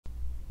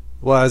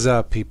What's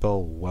up,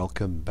 people?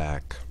 Welcome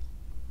back.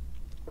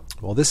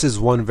 Well, this is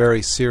one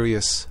very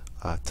serious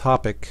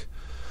topic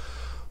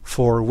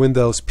for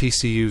Windows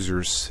PC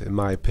users, in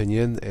my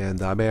opinion,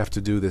 and I may have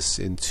to do this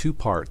in two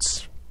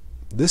parts.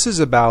 This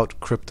is about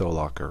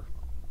Cryptolocker.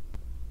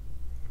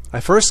 I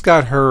first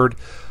got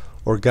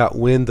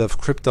wind of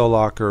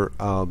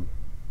Cryptolocker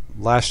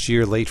last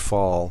year, late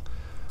fall.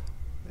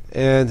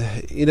 And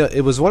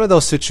it was one of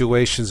those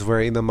situations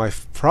where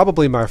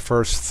probably my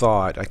first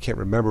thought, I can't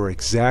remember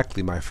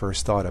exactly my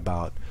first thought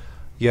about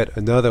yet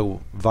another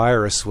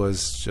virus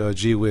was,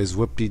 gee whiz,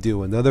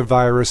 whoop-de-doo, another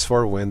virus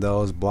for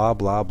Windows, blah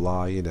blah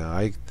blah.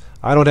 I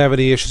don't have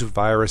any issues with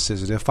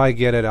viruses, and if I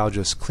get it, I'll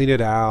just clean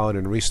it out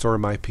and restore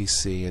my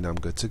PC, and I'm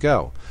good to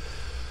go.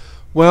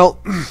 Well,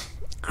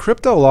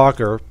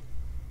 Cryptolocker.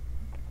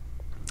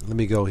 Let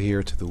me go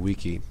here to the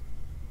wiki.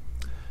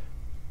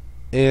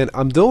 And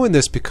I'm doing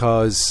this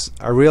because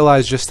I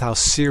realized just how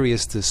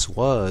serious this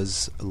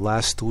was.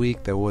 Last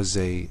week there was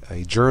a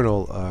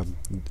journal,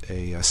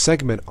 a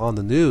segment on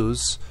the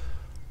news,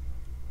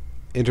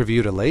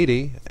 interviewed a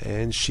lady,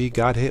 and she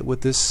got hit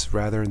with this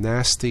rather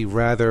nasty,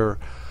 rather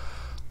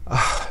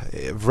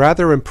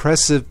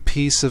impressive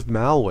piece of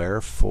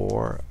malware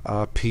for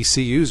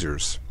PC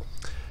users.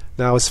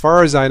 Now, as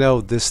far as I know,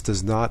 this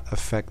does not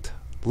affect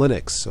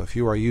Linux. So if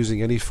you are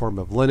using any form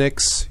of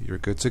Linux, you're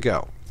good to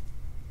go.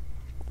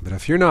 But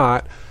if you're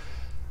not,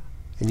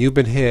 and you've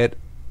been hit,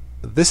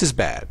 this is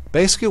bad.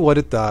 Basically what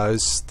it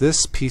does,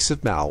 this piece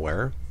of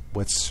malware,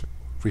 what's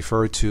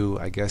referred to,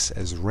 I guess,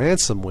 as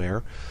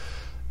ransomware,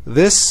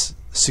 this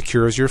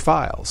secures your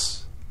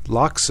files,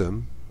 locks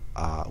them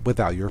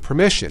without your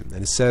permission.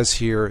 And it says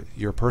here,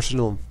 your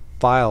personal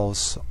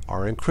files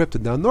are encrypted.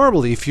 Now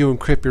normally if you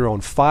encrypt your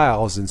own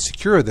files and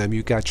secure them,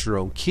 you got your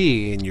own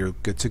key and you're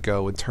good to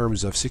go in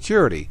terms of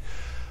security.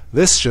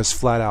 This just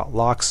flat out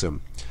locks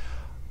them.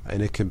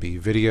 And it can be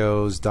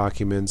videos,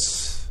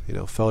 documents,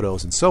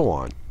 photos, and so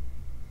on.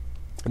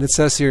 And it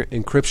says here,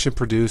 encryption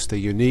produced a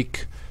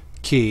unique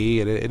key,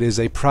 and it is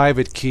a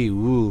private key.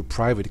 Ooh,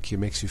 private key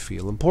makes you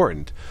feel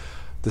important.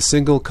 The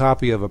single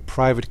copy of a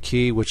private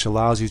key which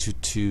allows you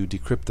to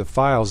decrypt the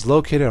files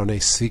located on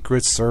a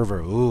secret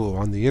server,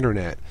 on the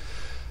internet.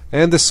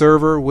 And the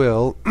server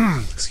will,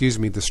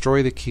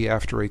 destroy the key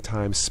after a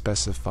time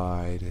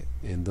specified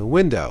in the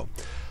window.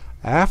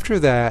 After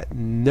that,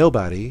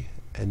 nobody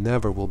and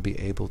never will be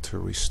able to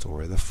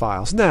restore the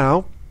files.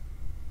 Now,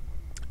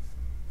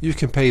 you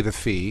can pay the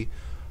fee,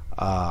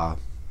 a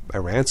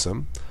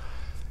ransom,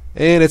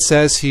 and it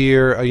says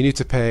here you need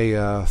to pay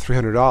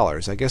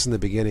 $300. I guess in the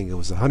beginning it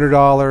was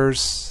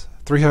 $100,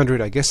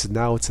 $300. I guess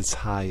now it's as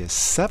high as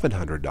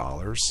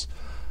 $700.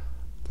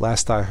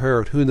 Last I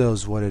heard, who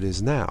knows what it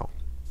is now.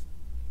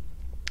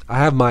 I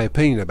have my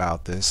opinion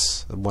about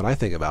this and what I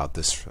think about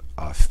this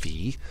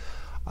fee.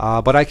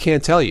 But I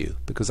can't tell you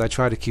because I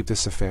try to keep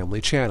this a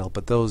family channel.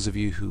 But those of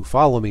you who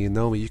follow me and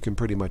know me, you can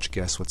pretty much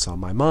guess what's on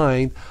my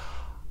mind.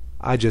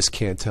 I just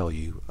can't tell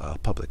you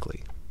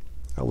publicly.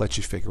 I'll let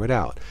you figure it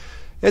out.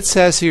 It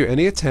says here,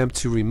 any attempt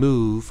to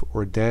remove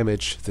or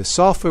damage the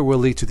software will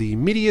lead to the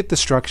immediate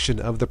destruction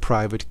of the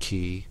private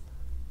key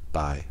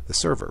by the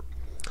server.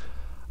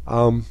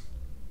 I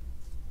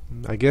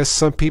guess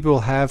some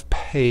people have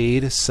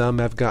paid, some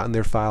have gotten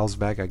their files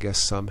back, I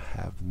guess some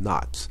have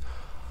not.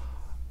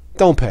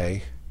 Don't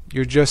pay.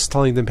 You're just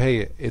telling them,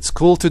 hey, it's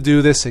cool to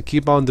do this and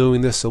keep on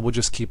doing this, so we'll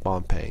just keep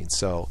on paying.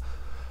 So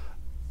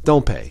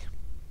don't pay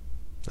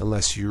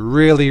unless you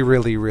really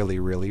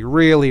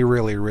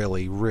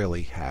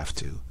have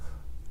to.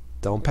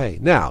 Don't pay.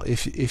 Now,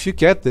 if you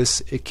get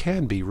this, it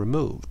can be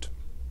removed.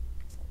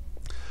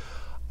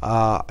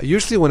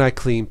 Usually when I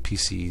clean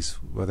PCs,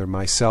 whether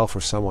myself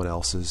or someone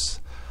else's,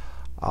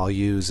 I'll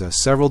use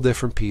several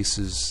different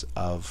pieces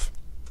of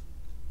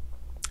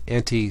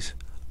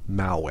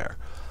anti-malware.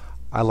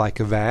 I like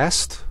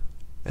Avast,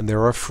 and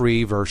there are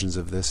free versions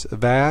of this.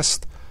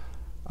 Avast,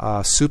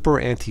 Super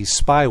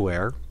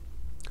Anti-Spyware,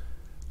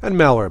 and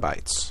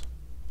Malwarebytes.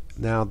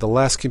 Now, the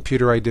last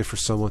computer I did for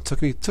someone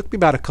took me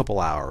about a couple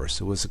hours.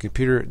 It was a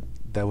computer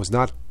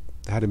that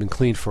hadn't been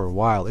cleaned for a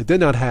while. It did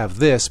not have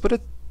this, but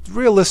it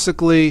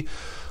realistically,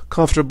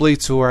 comfortably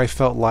to where I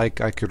felt like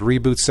I could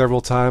reboot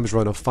several times,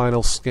 run a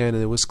final scan,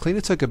 and it was clean.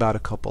 It took about a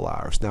couple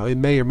hours. Now, it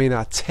may or may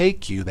not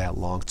take you that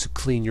long to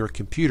clean your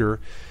computer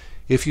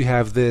if you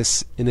have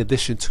this in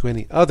addition to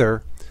any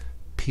other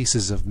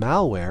pieces of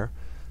malware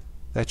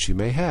that you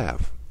may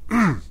have.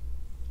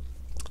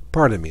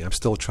 Pardon me, I'm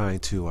still trying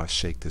to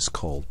shake this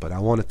cold, but I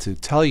wanted to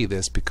tell you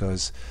this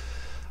because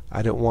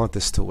I don't want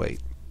this to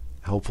wait.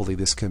 Hopefully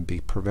this can be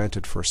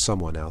prevented for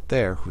someone out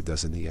there who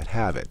doesn't yet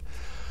have it.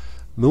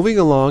 Moving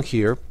along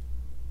here,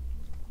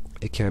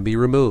 it can be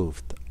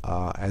removed.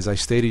 As I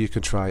stated, you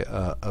can try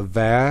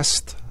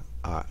Avast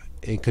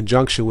in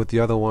conjunction with the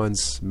other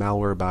ones,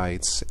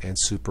 Malwarebytes and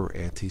Super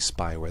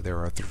Anti-Spyware. There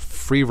are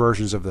free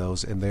versions of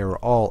those, and they are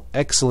all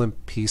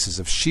excellent pieces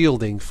of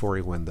shielding for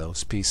a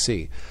Windows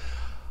PC.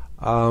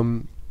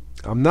 I'm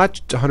not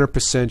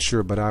 100%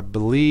 sure, but I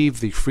believe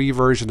the free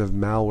version of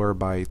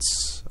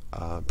Malwarebytes,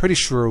 pretty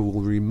sure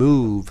will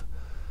remove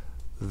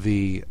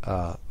the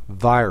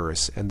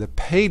virus, and the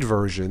paid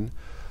version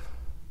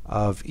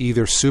of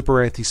either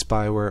super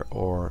anti-spyware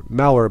or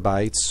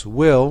Malwarebytes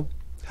will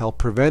help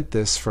prevent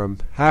this from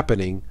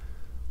happening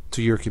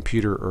to your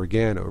computer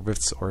again, or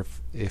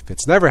if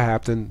it's never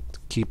happened,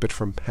 keep it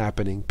from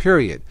happening,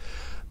 period.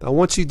 Now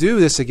once you do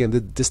this,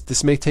 again,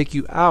 this may take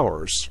you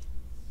hours.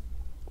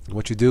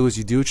 What you do is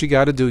you do what you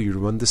got to do. You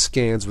run the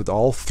scans with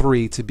all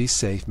three to be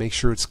safe, make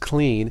sure it's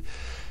clean,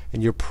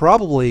 and you're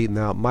probably,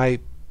 now my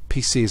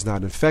PC is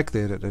not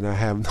infected and I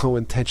have no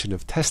intention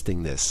of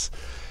testing this.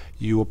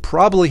 You will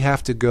probably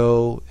have to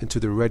go into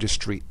the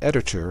registry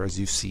editor, as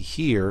you see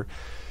here,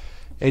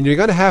 and you're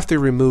going to have to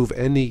remove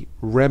any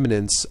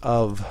remnants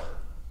of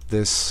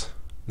this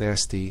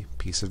nasty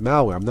piece of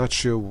malware. I'm not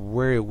sure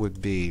where it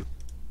would be.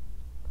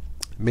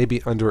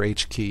 Maybe under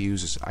HKey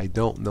users. I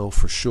don't know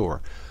for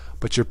sure.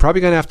 But you're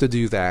probably going to have to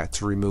do that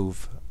to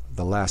remove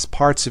the last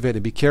parts of it,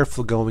 and be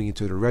careful going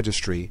into the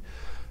registry,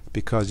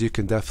 because you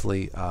can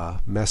definitely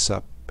mess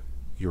up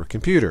your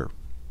computer.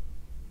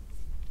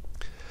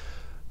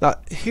 Now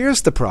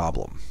here's the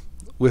problem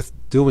with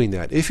doing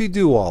that. If you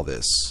do all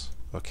this,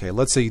 okay,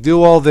 let's say you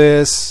do all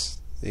this,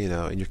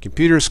 and your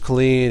computer's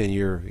clean, and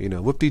you're,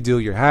 whoop-de-doo,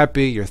 you're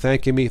happy, you're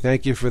thanking me,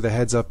 thank you for the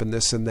heads up and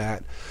this and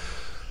that.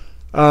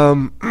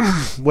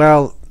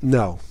 Well,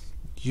 no,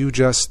 you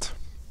just,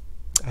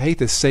 I hate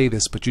to say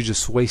this, but you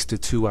just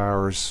wasted 2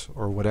 hours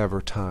or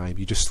whatever time.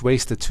 You just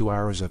wasted 2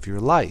 hours of your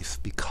life,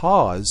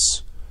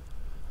 because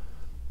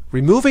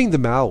removing the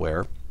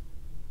malware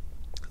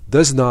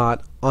does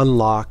not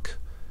unlock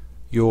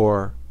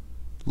your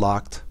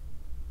locked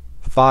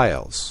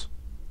files.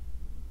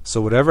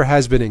 So whatever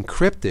has been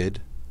encrypted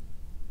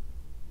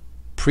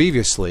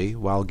previously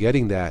while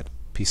getting that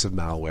piece of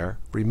malware,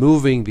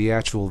 removing the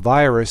actual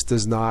virus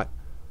does not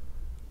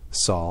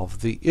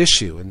solve the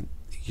issue, and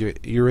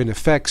you're in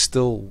effect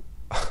still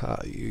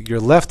you're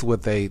left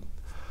with a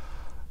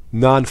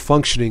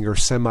non-functioning or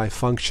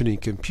semi-functioning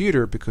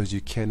computer, because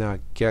you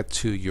cannot get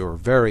to your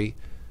very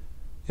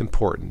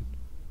important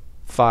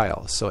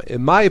files. So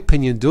in my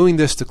opinion, doing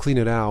this to clean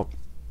it out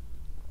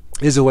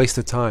is a waste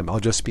of time. I'll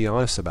just be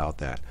honest about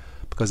that,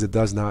 because it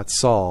does not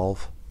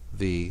solve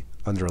the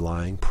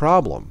underlying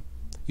problem.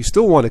 You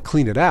still want to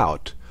clean it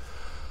out.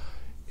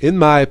 In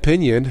my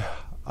opinion,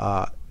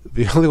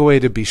 the only way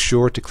to be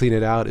sure to clean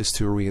it out is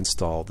to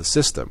reinstall the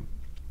system.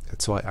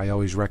 That's why I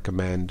always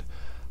recommend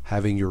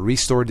having your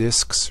restore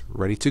disks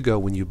ready to go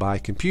when you buy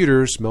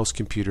computers. Most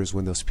computers,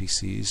 Windows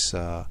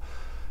PCs,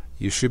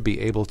 you should be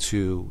able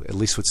to, at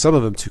least with some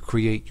of them, to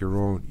create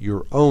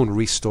your own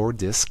restore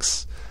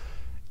disks.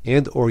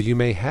 And or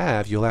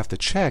you'll have to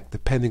check,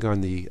 depending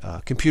on the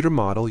computer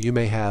model, you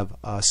may have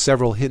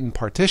several hidden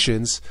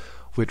partitions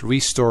with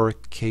restore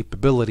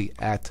capability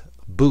at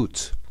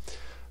boot,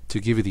 to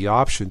give you the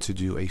option to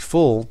do a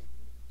full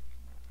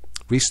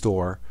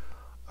restore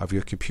of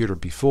your computer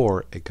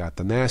before it got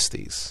the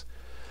nasties.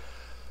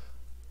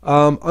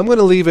 I'm going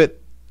to leave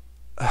it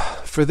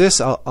for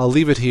this. I'll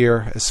leave it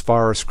here as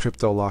far as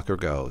Cryptolocker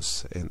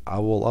goes, and I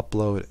will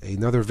upload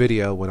another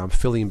video when I'm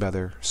feeling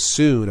better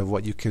soon of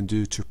what you can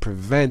do to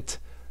prevent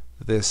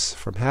this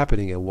from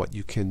happening and what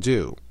you can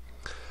do.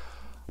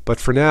 But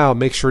for now,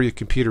 make sure your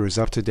computer is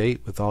up to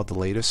date with all the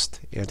latest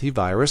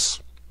antivirus.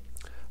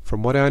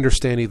 From what I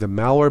understand, either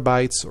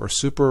Malwarebytes or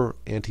super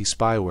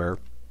anti-spyware,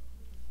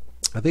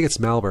 I think it's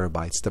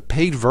Malwarebytes, the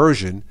paid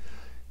version,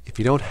 if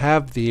you don't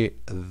have the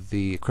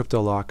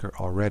Cryptolocker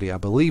already, I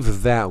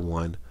believe that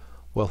one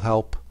will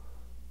help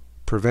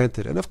prevent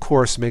it. And of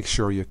course, make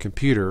sure your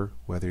computer,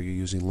 whether you're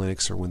using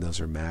Linux or Windows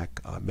or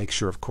Mac, make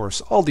sure, of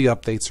course, all the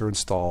updates are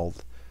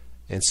installed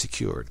and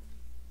secured.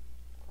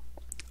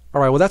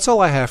 Alright, well, that's all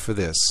I have for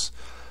this.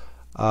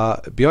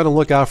 Be on the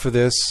lookout for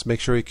this. Make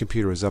sure your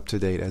computer is up to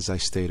date, as I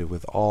stated,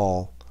 with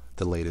all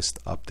the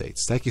latest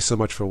updates. Thank you so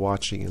much for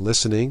watching and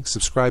listening.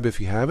 Subscribe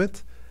if you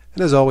haven't.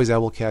 And as always, I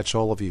will catch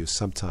all of you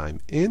sometime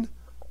in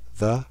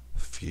the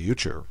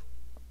future.